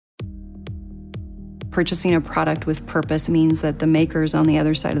Purchasing a product with purpose means that the makers on the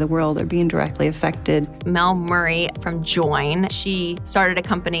other side of the world are being directly affected. Mel Murray from Join. She started a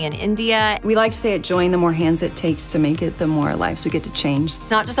company in India. We like to say at Join, the more hands it takes to make it, the more lives we get to change. It's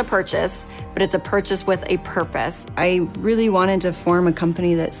not just a purchase, but it's a purchase with a purpose. I really wanted to form a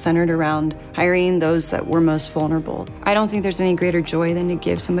company that's centered around hiring those that were most vulnerable. I don't think there's any greater joy than to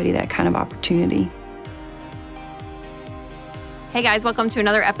give somebody that kind of opportunity. Hey guys, welcome to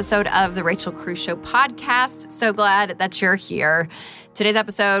another episode of the Rachel Cruze Show podcast. So glad that you're here. Today's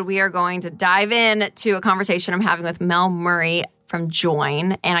episode, we are going to dive in to a conversation I'm having with Mel Murray from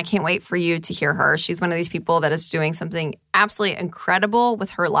Join, and I can't wait for you to hear her. She's one of these people that is doing something absolutely incredible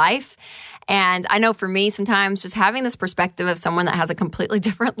with her life. And I know for me, sometimes just having this perspective of someone that has a completely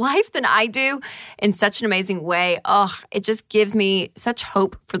different life than I do in such an amazing way, it just gives me such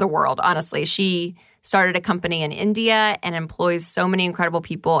hope for the world, honestly. She started a company in India and employs so many incredible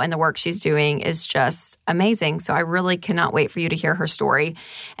people, and the work she's doing is just amazing. So I really cannot wait for you to hear her story.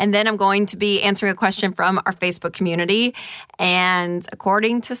 And then I'm going to be answering a question from our Facebook community. And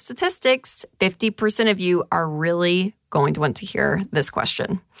according to statistics, 50% of you are really going to want to hear this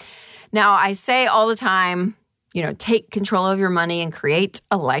question. Now, I say all the time, take control of your money and create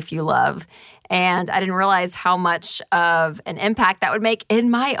a life you love. And I didn't realize how much of an impact that would make in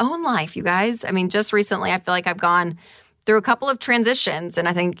my own life, you guys. I mean, just recently, I feel like I've gone through a couple of transitions. And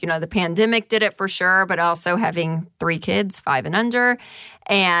I think, the pandemic did it for sure, but also having 3 kids, 5 and under,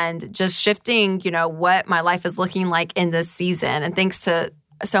 and just shifting, what my life is looking like in this season. And thanks to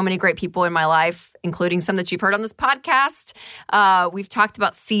so many great people in my life, including some that you've heard on this podcast. We've talked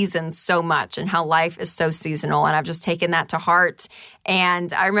about seasons so much and how life is so seasonal. And I've just taken that to heart.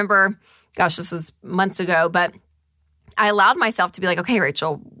 And I remember, this was months ago, but I allowed myself to be like, okay,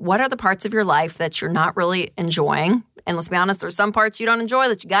 Rachel, what are the parts of your life that you're not really enjoying? And let's be honest, there's some parts you don't enjoy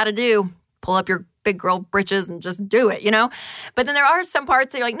that you got to do. Pull up your big girl britches and just do it, But then there are some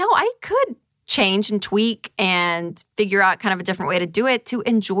parts that you're like, no, I could change and tweak and figure out kind of a different way to do it to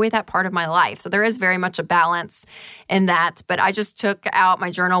enjoy that part of my life. So there is very much a balance in that. But I just took out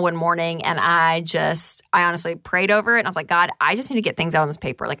my journal one morning and I honestly prayed over it. And I was like, God, I just need to get things out on this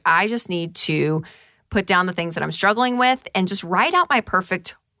paper. Like, I just need to put down the things that I'm struggling with and just write out my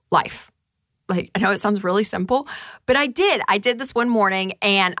perfect life. Like, I know it sounds really simple, but I did. I did this one morning,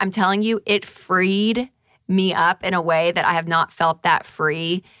 and I'm telling you, it freed me up in a way that I have not felt that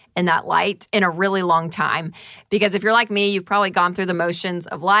free in that light in a really long time. Because if you're like me, you've probably gone through the motions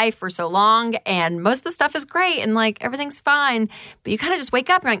of life for so long, and most of the stuff is great and like everything's fine, but you kind of just wake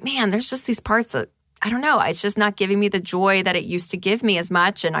up and you're like, man, there's just these parts that, I don't know, it's just not giving me the joy that it used to give me as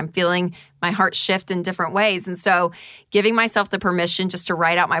much, and I'm feeling my heart shift in different ways. And so giving myself the permission just to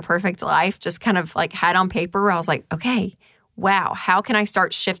write out my perfect life, just kind of like had on paper where I was like, okay, wow, how can I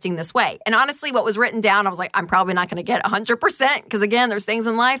start shifting this way? And honestly, what was written down, I was like, I'm probably not going to get 100% because, again, there's things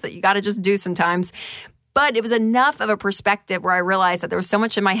in life that you got to just do sometimes. But it was enough of a perspective where I realized that there was so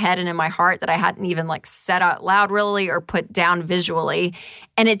much in my head and in my heart that I hadn't even like said out loud really or put down visually.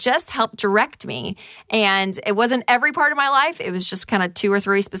 And it just helped direct me. And it wasn't every part of my life. It was just kind of 2 or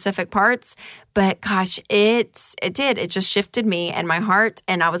 3 specific parts. But gosh, it did. It just shifted me and my heart.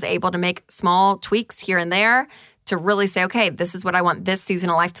 And I was able to make small tweaks here and there to really say, okay, this is what I want this season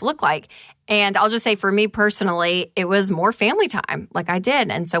of life to look like. And I'll just say for me personally, it was more family time like I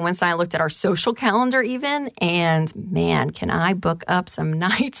did. And so once I looked at our social calendar even, and man, can I book up some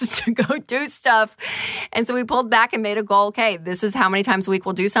nights to go do stuff. And so we pulled back and made a goal. Okay, this is how many times a week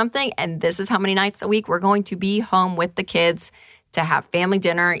we'll do something. And this is how many nights a week we're going to be home with the kids to have family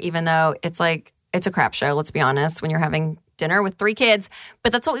dinner, even though it's a crap show, let's be honest, when you're having dinner with 3 kids,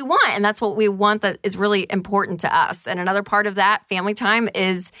 but that's what we want. And that's what we want that is really important to us. And another part of that family time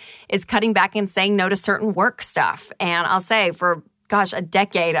is cutting back and saying no to certain work stuff. And I'll say for, a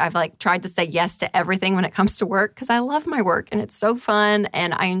decade, I've tried to say yes to everything when it comes to work because I love my work and it's so fun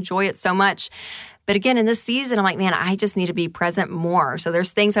and I enjoy it so much. But again, in this season, I'm like, man, I just need to be present more. So there's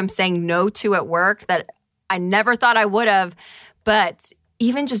things I'm saying no to at work that I never thought I would have, but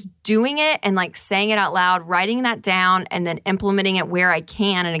even just doing it and saying it out loud, writing that down and then implementing it where I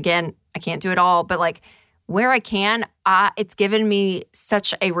can. And again, I can't do it all, but where I can, it's given me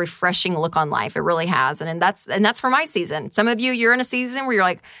such a refreshing look on life. It really has. And that's for my season. Some of you, you're in a season where you're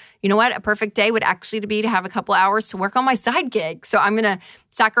like, you know what? A perfect day would actually be to have a couple hours to work on my side gig. So I'm going to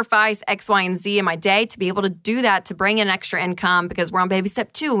sacrifice X, Y, and Z in my day to be able to do that, to bring in extra income because we're on baby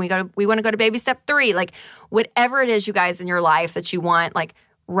step 2 and we want to go to baby step 3. Whatever it is, you guys, in your life that you want,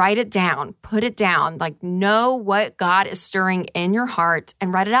 write it down, put it down, know what God is stirring in your heart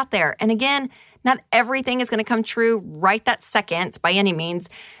and write it out there. And again, not everything is going to come true right that second by any means,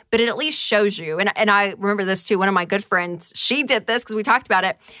 but it at least shows you. And I remember this too. One of my good friends, she did this because we talked about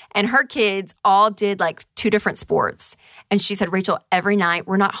it, and her kids all did like 2 different sports. And she said, Rachel, every night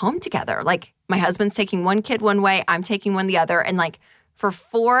we're not home together. Like my husband's taking one kid one way, I'm taking one the other. And like for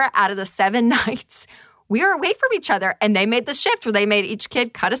 4 out of the 7 nights, we were away from each other. And they made the shift where they made each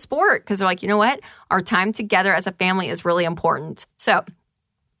kid cut a sport because they're like, you know what? Our time together as a family is really important. So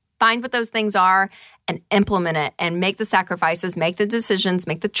find what those things are and implement it and make the sacrifices, make the decisions,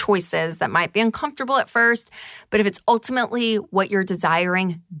 make the choices that might be uncomfortable at first. But if it's ultimately what you're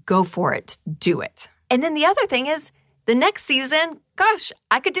desiring, go for it. Do it. And then the other thing is, the next season, gosh,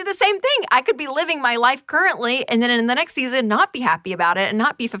 I could do the same thing. I could be living my life currently and then in the next season not be happy about it and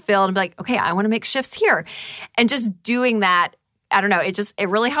not be fulfilled and be like, okay, I want to make shifts here. And just doing that, I don't know, it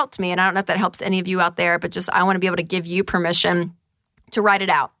really helped me. And I don't know if that helps any of you out there, but just I want to be able to give you permission to write it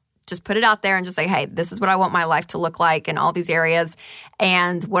out. Just put it out there and just say, hey, this is what I want my life to look like in all these areas.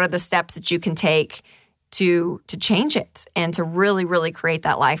 And what are the steps that you can take to change it and to really, really create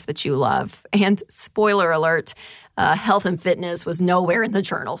that life that you love. And spoiler alert, health and fitness was nowhere in the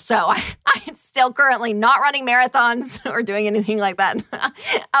journal. So I am still currently not running marathons or doing anything like that.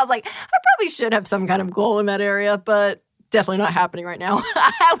 I was like, I probably should have some kind of goal in that area, but definitely not happening right now.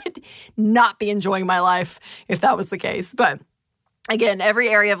 I would not be enjoying my life if that was the case. But again, every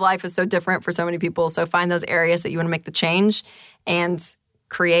area of life is so different for so many people. So find those areas that you want to make the change and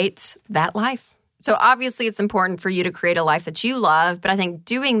create that life. So obviously it's important for you to create a life that you love, but I think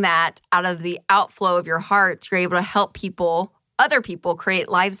doing that out of the outflow of your heart, you're able to help people, other people, create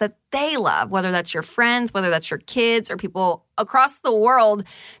lives that they love, whether that's your friends, whether that's your kids, or people across the world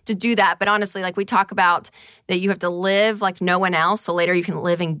to do that. But honestly, like we talk about that you have to live like no one else, so later you can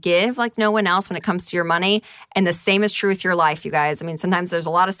live and give like no one else when it comes to your money. And the same is true with your life, you guys. I mean, sometimes there's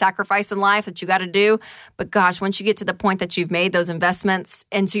a lot of sacrifice in life that you got to do. But gosh, once you get to the point that you've made those investments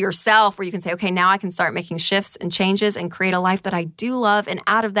into yourself where you can say, okay, now I can start making shifts and changes and create a life that I do love. And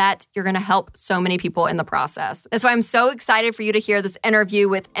out of that, you're going to help so many people in the process. That's why I'm so excited for you to hear this interview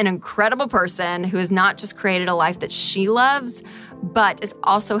with an incredible person who has not just created a life that she loves, but is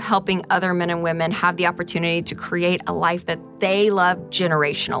also helping other men and women have the opportunity to create a life that they love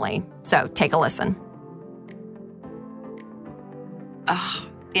generationally. So take a listen. Oh,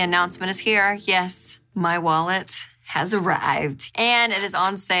 the announcement is here. Yes, my wallet has arrived and it is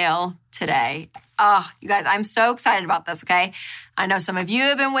on sale today. Oh, you guys, I'm so excited about this, okay? I know some of you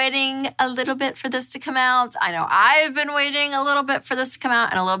have been waiting a little bit for this to come out. I know I've been waiting a little bit for this to come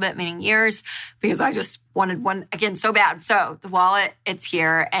out, and a little bit meaning years, because I just wanted one, again, so bad. So the wallet, it's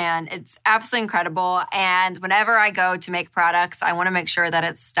here, and it's absolutely incredible. And whenever I go to make products, I want to make sure that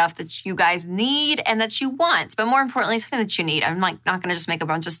it's stuff that you guys need and that you want. But more importantly, something that you need. I'm like not going to just make a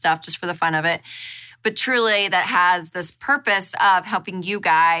bunch of stuff just for the fun of it, but truly that has this purpose of helping you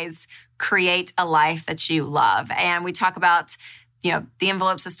guys create a life that you love. And we talk about, you know, the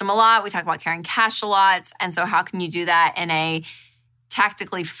envelope system a lot. We talk about carrying cash a lot. And so how can you do that in a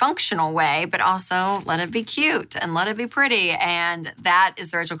tactically functional way, but also let it be cute and let it be pretty? And that is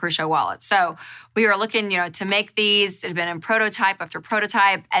the Rachel Cruze Show wallet. So we were looking, to make these. It had been in prototype after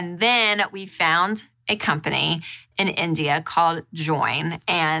prototype. And then we found a company in India called Join.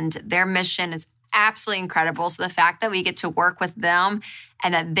 And their mission is absolutely incredible. So the fact that we get to work with them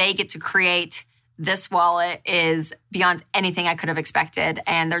and that they get to create this wallet is beyond anything I could have expected.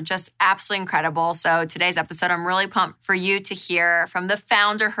 And they're just absolutely incredible. So today's episode, I'm really pumped for you to hear from the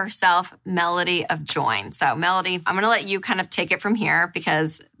founder herself, Melody of Join. So Melody, I'm going to let you kind of take it from here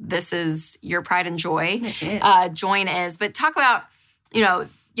because this is your pride and joy. It is. Join is. But talk about,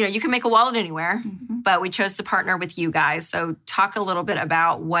 you can make a wallet anywhere, but we chose to partner with you guys. So talk a little bit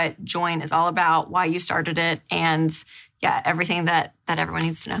about what Join is all about, why you started it, and everything that everyone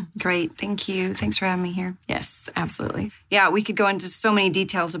needs to know. Great. Thank you. Thanks for having me here. Yes, absolutely. Yeah, we could go into so many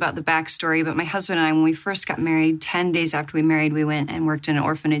details about the backstory, but my husband and I, when we first got married, 10 days after we married, we went and worked in an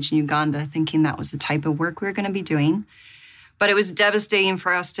orphanage in Uganda, thinking that was the type of work we were going to be doing. But it was devastating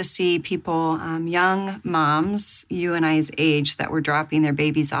for us to see people, young moms, you and I's age, that were dropping their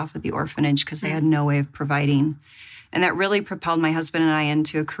babies off at the orphanage because they had no way of providing. And that really propelled my husband and I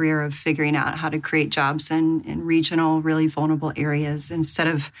into a career of figuring out how to create jobs in regional, really vulnerable areas instead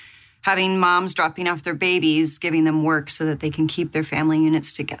of having moms dropping off their babies, giving them work so that they can keep their family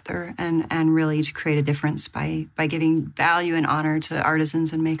units together and really to create a difference by giving value and honor to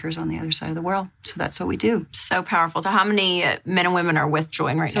artisans and makers on the other side of the world. So that's what we do. So powerful. So how many men and women are with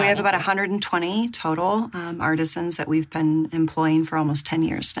Join right now? So we have about 120 total artisans that we've been employing for almost 10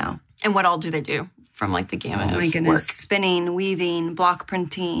 years now. And what all do they do? From like the gamut of work. Spinning, weaving, block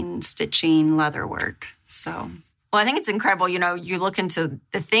printing, stitching, leather work. So Well, I think it's incredible. You know, you look into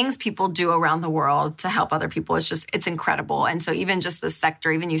the things people do around the world to help other people. It's incredible. And so even just this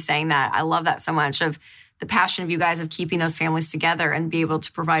sector, even you saying that, I love that so much, of the passion of you guys of keeping those families together and be able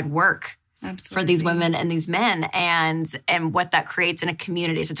to provide work for these women and these men, and what that creates in a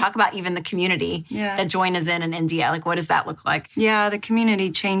community. So talk about even the community that Join is in India. Like, what does that look like? Yeah, the community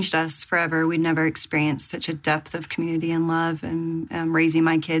changed us forever. We'd never experienced such a depth of community and love. And raising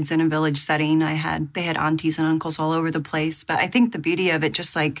my kids in a village setting, they had aunties and uncles all over the place. But I think the beauty of it,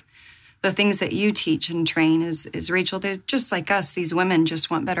 just like the things that you teach and train, is Rachel, they're just like us. These women just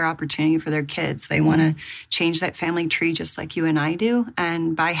want better opportunity for their kids. They want to change that family tree just like you and I do.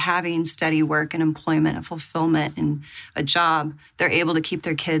 And by having steady work and employment and fulfillment and a job, they're able to keep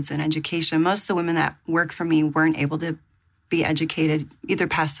their kids in education. Most of the women that work for me weren't able to be educated either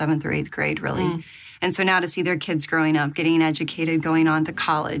past 7th or 8th grade, really. And so now to see their kids growing up, getting educated, going on to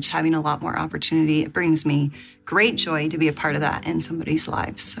college, having a lot more opportunity, it brings me great joy to be a part of that in somebody's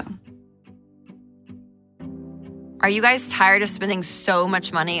lives. So. Are you guys tired of spending so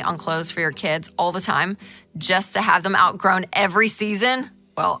much money on clothes for your kids all the time just to have them outgrown every season?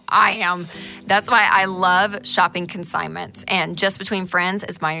 Well, I am. That's why I love shopping consignments, and Just Between Friends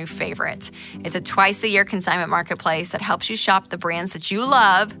is my new favorite. It's a twice-a-year consignment marketplace that helps you shop the brands that you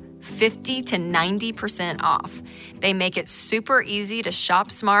love 50 to 90% off. They make it super easy to shop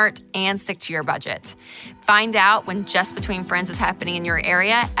smart and stick to your budget. Find out when Just Between Friends is happening in your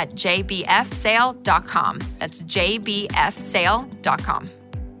area at jbfsale.com. That's jbfsale.com.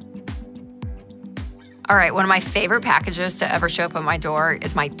 All right, one of my favorite packages to ever show up at my door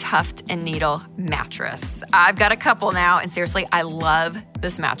is my Tuft & Needle mattress. I've got a couple now, and seriously, I love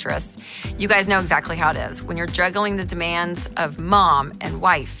this mattress. You guys know exactly how it is. When you're juggling the demands of mom and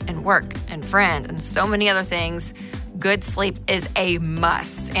wife and work and friend and so many other things, good sleep is a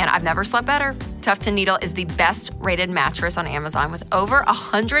must, and I've never slept better. Tuft & Needle is the best rated mattress on Amazon with over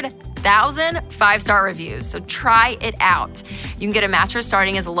 100,000 5-star reviews, so try it out. You can get a mattress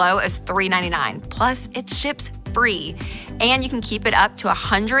starting as low as $3.99, plus it ships free, and you can keep it up to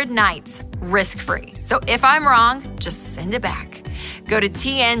 100 nights risk-free. So if I'm wrong, just send it back. Go to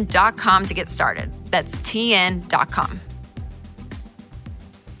tn.com to get started. That's tn.com.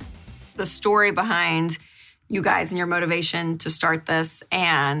 The story behind you guys and your motivation to start this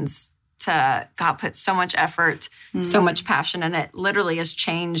and to put so much effort, so much passion in it, literally has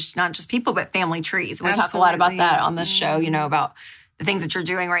changed not just people, but family trees. And we talk a lot about that on this show, you know, about the things that you're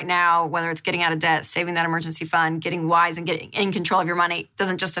doing right now, whether it's getting out of debt, saving that emergency fund, getting wise and getting in control of your money. It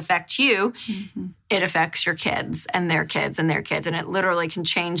doesn't just affect you, it affects your kids and their kids and their kids. And it literally can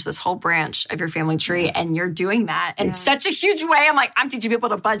change this whole branch of your family tree. And you're doing that in such a huge way. I'm like, I'm teaching people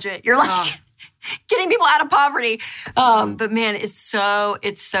to budget. You're like... getting people out of poverty. But man, it's so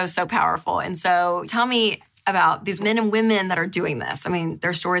powerful. And so tell me about these men and women that are doing this. I mean,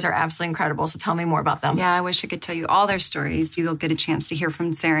 their stories are absolutely incredible. So tell me more about them. Yeah, I wish I could tell you all their stories. You'll get a chance to hear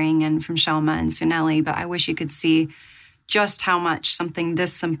from Tsering and from Shelma and Suneli, but I wish you could see just how much something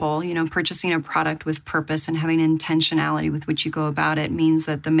this simple, you know, purchasing a product with purpose and having intentionality with which you go about it means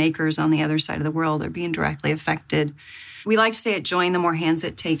that the makers on the other side of the world are being directly affected. We like to say at Join, the more hands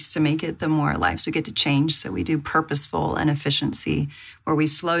it takes to make it, the more lives we get to change. So we do purposeful and efficiency, where we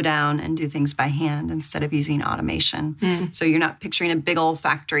slow down and do things by hand instead of using automation. So you're not picturing a big old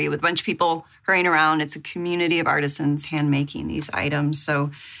factory with a bunch of people hurrying around. It's a community of artisans hand making these items. So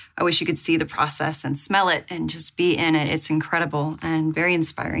I wish you could see the process and smell it and just be in it. It's incredible and very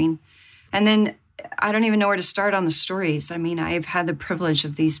inspiring. And then I don't even know where to start on the stories. I mean, I've had the privilege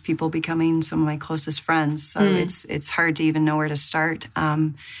of these people becoming some of my closest friends, so it's hard to even know where to start.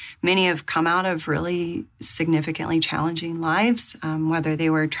 Many have come out of really significantly challenging lives, whether they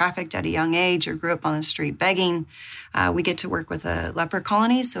were trafficked at a young age or grew up on the street begging. We get to work with a leper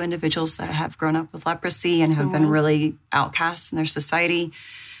colony, so individuals that have grown up with leprosy and have been really outcasts in their society.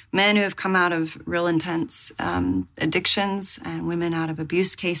 Men who have come out of real intense addictions, and women out of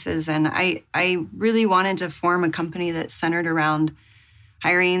abuse cases. And I really wanted to form a company that centered around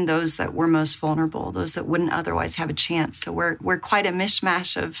hiring those that were most vulnerable, those that wouldn't otherwise have a chance. So we're quite a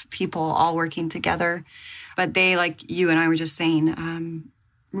mishmash of people all working together. But they, like you and I were just saying,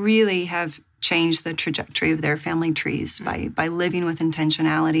 really have changed the trajectory of their family trees by living with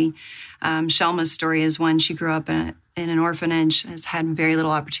intentionality. Shelma's story is one. She grew up in an orphanage, has had very little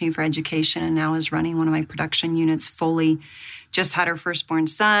opportunity for education, and now is running one of my production units fully. Just had her firstborn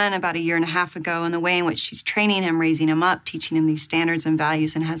son about 1.5 years ago, and the way in which she's training him, raising him up, teaching him these standards and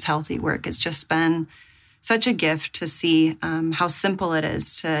values, and has healthy work. It's just been such a gift to see how simple it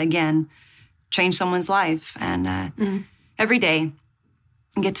is to, again, change someone's life. And every day,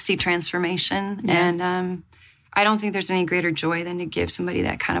 I get to see transformation. And I don't think there's any greater joy than to give somebody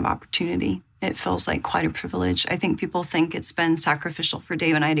that kind of opportunity. It feels like quite a privilege. I think people think it's been sacrificial for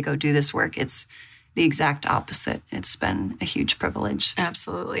Dave and I to go do this work. It's the exact opposite. It's been a huge privilege.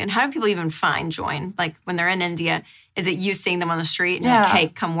 Absolutely. And how do people even find Join? Like when they're in India, is it you seeing them on the street and you're like, hey,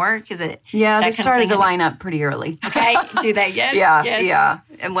 come work? Is it? Yeah, they started to line up pretty early. Okay. Do they? Yes. Yeah.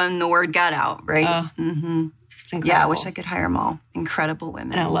 And when the word got out, right? It's incredible. Yeah, I wish I could hire them all. Incredible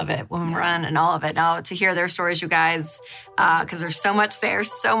women. And I love it. Women Run and all of it. Now, to hear their stories, you guys, because there's so much there.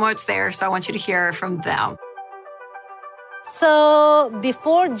 So I want you to hear from them. So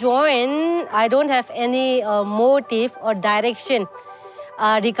before Join, I don't have any motive or direction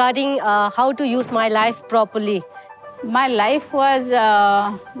regarding how to use my life properly. My life was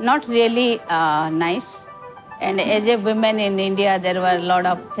not really nice. And as a woman in India, there were a lot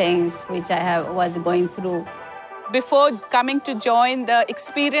of things which I was going through. Before coming to Join, the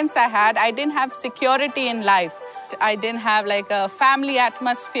experience I had, I didn't have security in life. I didn't have like a family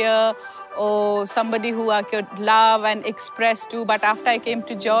atmosphere or somebody who I could love and express to. But after I came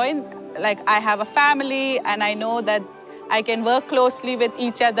to Join, like I have a family and I know that I can work closely with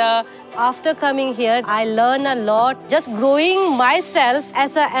each other. After coming here, I learned a lot, just growing myself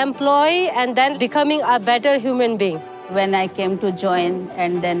as an employee and then becoming a better human being. When I came to Join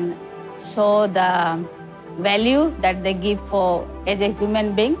and then saw the value that they give for as a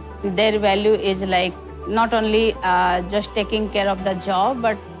human being, their value is like not only just taking care of the job,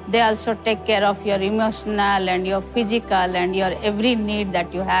 but they also take care of your emotional and your physical and your every need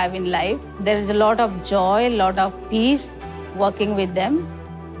that you have in life. There is a lot of joy, a lot of peace working with them.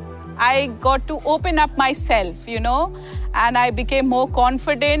 I got to open up myself, and I became more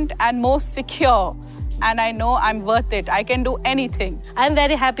confident and more secure. And I know I'm worth it. I can do anything. I'm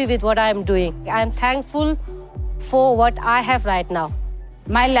very happy with what I'm doing. I'm thankful for what I have right now.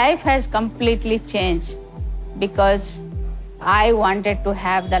 My life has completely changed because I wanted to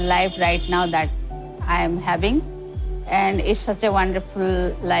have the life right now that I am having. And it's such a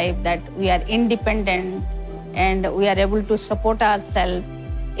wonderful life that we are independent and we are able to support ourselves.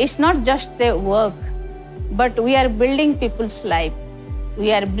 It's not just the work, but we are building people's life.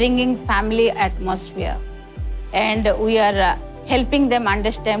 We are bringing family atmosphere and we are helping them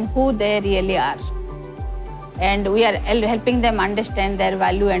understand who they really are. And we are helping them understand their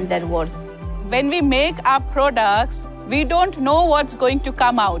value and their worth. When we make our products, we don't know what's going to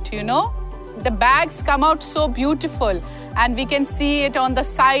come out, The bags come out so beautiful and we can see it on the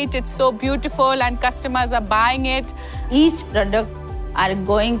site. It's so beautiful and customers are buying it. Each product are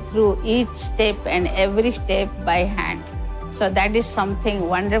going through each step and every step by hand. So that is something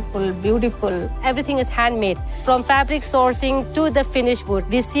wonderful, beautiful. Everything is handmade, from fabric sourcing to the finished good.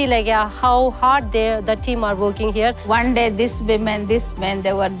 We see how hard the team are working here. One day, this women, this men,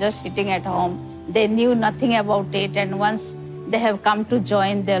 they were just sitting at home. They knew nothing about it. And once they have come to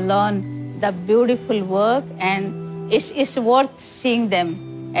Join, they learn the beautiful work. And it's worth seeing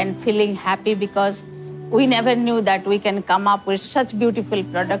them and feeling happy because we never knew that we can come up with such beautiful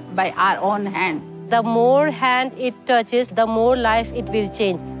product by our own hand. The more hand it touches, the more life it will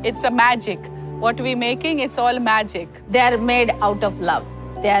change. It's a magic. What we're making, it's all magic. They are made out of love.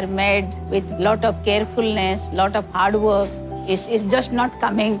 They are made with a lot of carefulness, a lot of hard work. It's just not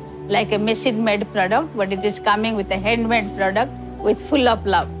coming like a machine-made product, but it is coming with a handmade product with full of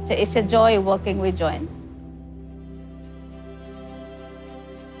love. So it's a joy working with Join.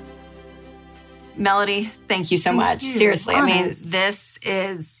 Melody, thank you so much. Seriously, Honest. I mean, this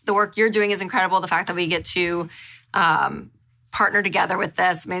is the work you're doing is incredible. The fact that we get to partner together with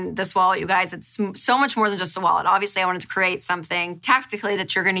this. I mean, this wallet, you guys, it's so much more than just a wallet. Obviously, I wanted to create something tactically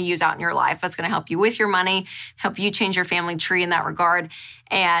that you're going to use out in your life that's going to help you with your money, help you change your family tree in that regard.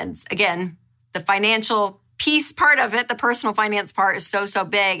 And again, the financial piece part of it, the personal finance part is so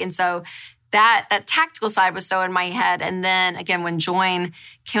big. And so that tactical side was so in my head. And then again, when Join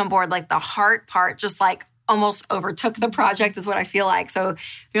came on board, like the heart part just like almost overtook the project is what I feel like. So,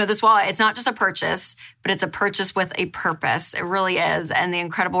 this wallet, it's not just a purchase, but it's a purchase with a purpose. It really is. And the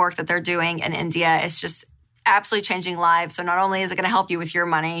incredible work that they're doing in India is just absolutely changing lives. So not only is it going to help you with your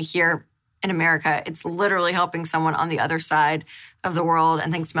money here in America, it's literally helping someone on the other side of the world.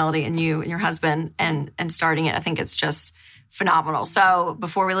 And thanks, Melody, and you and your husband and starting it. I think it's just phenomenal. So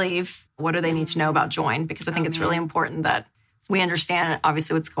before we leave, what do they need to know about Join? Because I think it's really important that we understand,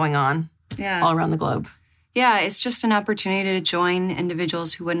 obviously, what's going on all around the globe. Yeah, it's just an opportunity to join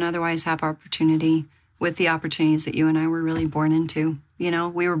individuals who wouldn't otherwise have opportunity with the opportunities that you and I were really born into. We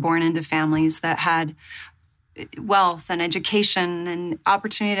were born into families that had wealth and education and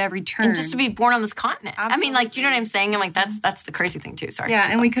opportunity at every turn. And just to be born on this continent. Absolutely. I mean, like, do you know what I'm saying? I'm like, that's the crazy thing too. Sorry. Yeah,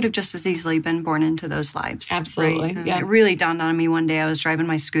 and we could have just as easily been born into those lives. Absolutely. Right? Yeah. It really dawned on me one day. I was driving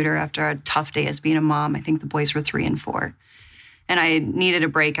my scooter after a tough day as being a mom. I think the boys were 3 and 4. And I needed a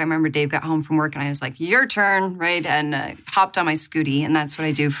break. I remember Dave got home from work and I was like, your turn, right? And hopped on my scooty. And that's what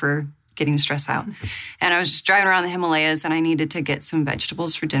I do for getting stressed out. And I was just driving around the Himalayas and I needed to get some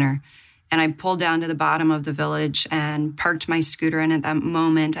vegetables for dinner. And I pulled down to the bottom of the village and parked my scooter. And at that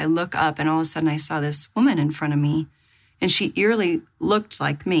moment, I look up and all of a sudden I saw this woman in front of me. And she eerily looked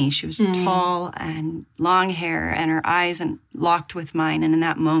like me. She was tall and long hair and her eyes locked with mine. And in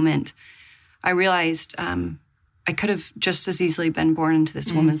that moment, I realized I could have just as easily been born into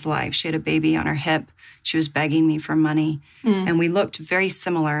this woman's life. She had a baby on her hip. She was begging me for money. And we looked very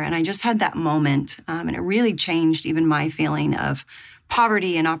similar. And I just had that moment. And it really changed even my feeling of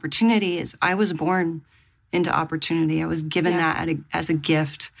poverty and opportunity. Is I was born into opportunity. I was given that as a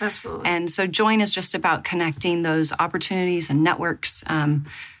gift. Absolutely. And so Join is just about connecting those opportunities and networks,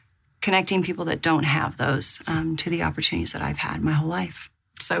 connecting people that don't have those to the opportunities that I've had my whole life.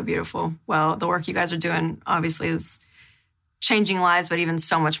 So beautiful. Well, the work you guys are doing obviously is changing lives, but even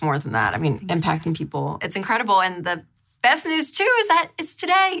so much more than that. I mean, impacting people. It's incredible. And the best news too is that it's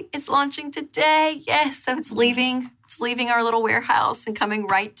today. It's launching today. Yes. So it's leaving our little warehouse and coming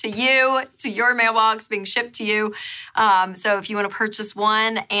right to you, to your mailbox, being shipped to you. So if you want to purchase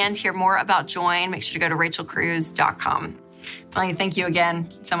one and hear more about Join, make sure to go to rachelcruz.com. Melanie, thank you again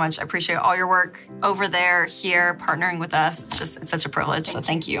so much. I appreciate all your work over there, here, partnering with us. It's such a privilege. So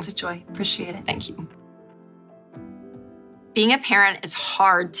thank you. It's a joy. Appreciate it. Thank you. Being a parent is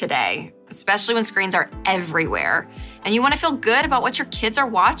hard today, especially when screens are everywhere. And you want to feel good about what your kids are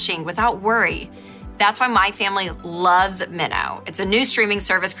watching without worry. That's why my family loves Minnow. It's a new streaming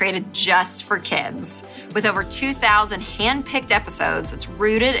service created just for kids. With over 2,000 hand-picked episodes that's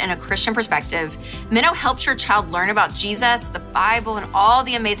rooted in a Christian perspective, Minnow helps your child learn about Jesus, the Bible, and all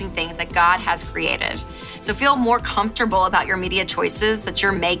the amazing things that God has created. So feel more comfortable about your media choices that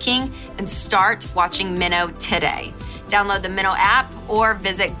you're making and start watching Minnow today. Download the Minnow app or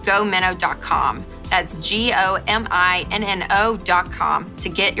visit gominnow.com. That's GOMINNO.com to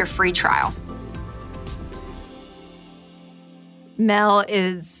get your free trial. Mel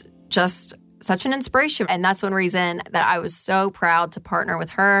is just such an inspiration. And that's one reason that I was so proud to partner with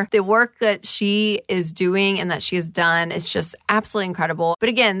her. The work that she is doing and that she has done is just absolutely incredible. But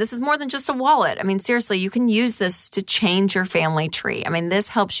again, this is more than just a wallet. I mean, seriously, you can use this to change your family tree. I mean, this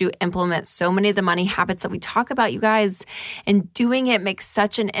helps you implement so many of the money habits that we talk about, you guys. And doing it makes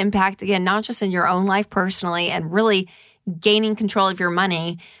such an impact, again, not just in your own life personally and really gaining control of your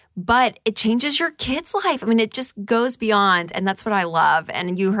money, but it changes your kid's life. I mean, it just goes beyond, and that's what I love.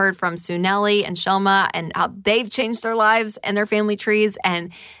 And you heard from Sunelli and Shelma and how they've changed their lives and their family trees,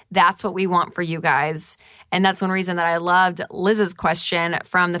 and that's what we want for you guys. And that's one reason that I loved Liz's question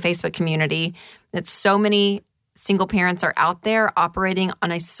from the Facebook community, that so many single parents are out there operating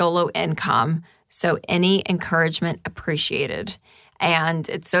on a solo income. So any encouragement appreciated. And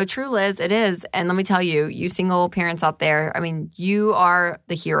it's so true, Liz. It is. And let me tell you, you single parents out there, I mean, you are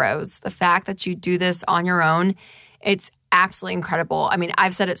the heroes. The fact that you do this on your own, it's absolutely incredible. I mean,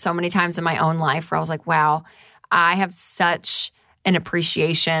 I've said it so many times in my own life where I was like, wow, I have such an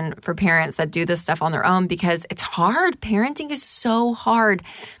appreciation for parents that do this stuff on their own because it's hard. Parenting is so hard.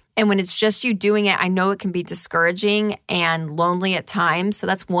 And when it's just you doing it, I know it can be discouraging and lonely at times. So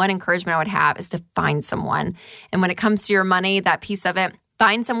that's one encouragement I would have, is to find someone. And when it comes to your money, that piece of it,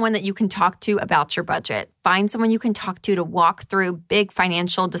 find someone that you can talk to about your budget. Find someone you can talk to walk through big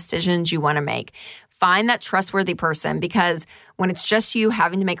financial decisions you want to make. Find that trustworthy person, because when it's just you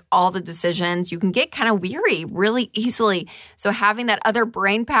having to make all the decisions, you can get kind of weary really easily. So having that other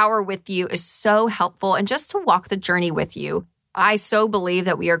brain power with you is so helpful, and just to walk the journey with you. I so believe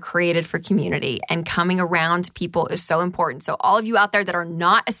that we are created for community, and coming around people is so important. So all of you out there that are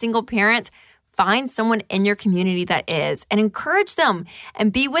not a single parent, find someone in your community that is, and encourage them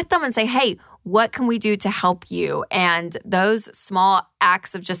and be with them and say, hey, what can we do to help you? And those small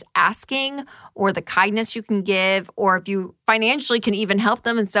acts of just asking, or the kindness you can give, or if you financially can even help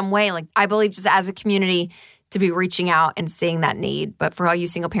them in some way, like I believe just as a community to be reaching out and seeing that need. But for all you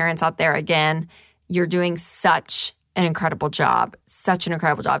single parents out there, again, you're doing such an incredible job, such an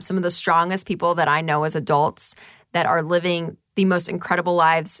incredible job. Some of the strongest people that I know as adults that are living the most incredible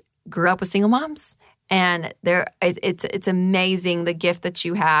lives grew up with single moms. And it's amazing the gift that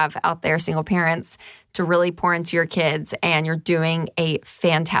you have out there, single parents, to really pour into your kids, and you're doing a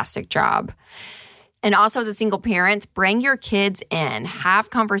fantastic job. And also as a single parent, bring your kids in,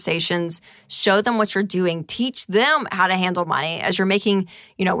 have conversations, show them what you're doing, teach them how to handle money as you're making,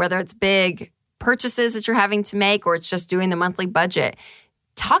 whether it's big purchases that you're having to make or it's just doing the monthly budget.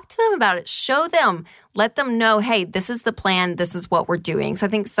 Talk to them about it. Show them. Let them know, hey, this is the plan. This is what we're doing. So I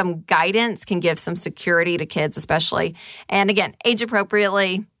think some guidance can give some security to kids especially. And again, age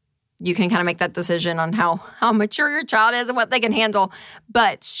appropriately. You can kind of make that decision on how mature your child is and what they can handle,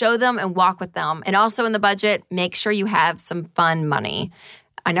 but show them and walk with them. And also in the budget, make sure you have some fun money.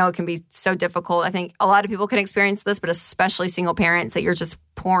 I know it can be so difficult. I think a lot of people can experience this, but especially single parents, that you're just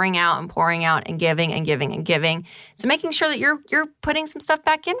pouring out and giving and giving and giving. So making sure that you're putting some stuff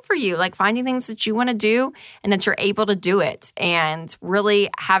back in for you, like finding things that you want to do and that you're able to do it. And really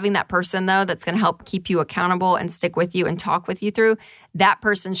having that person, though, that's going to help keep you accountable and stick with you and talk with you through, that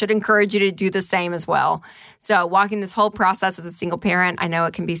person should encourage you to do the same as well. So walking this whole process as a single parent, I know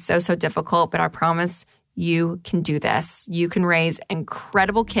it can be so difficult, but I promise you can do this. You can raise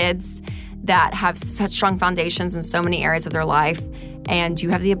incredible kids that have such strong foundations in so many areas of their life, and you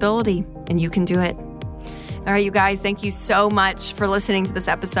have the ability, and you can do it. All right, you guys, thank you so much for listening to this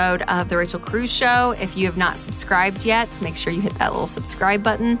episode of The Rachel Cruz Show. If you have not subscribed yet, make sure you hit that little subscribe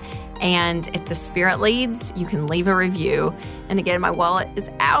button. And if the spirit leads, you can leave a review. And again, my wallet is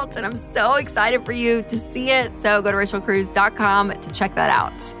out, and I'm so excited for you to see it. So go to rachelcruz.com to check that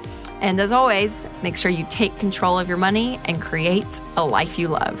out. And as always, make sure you take control of your money and create a life you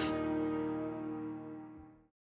love.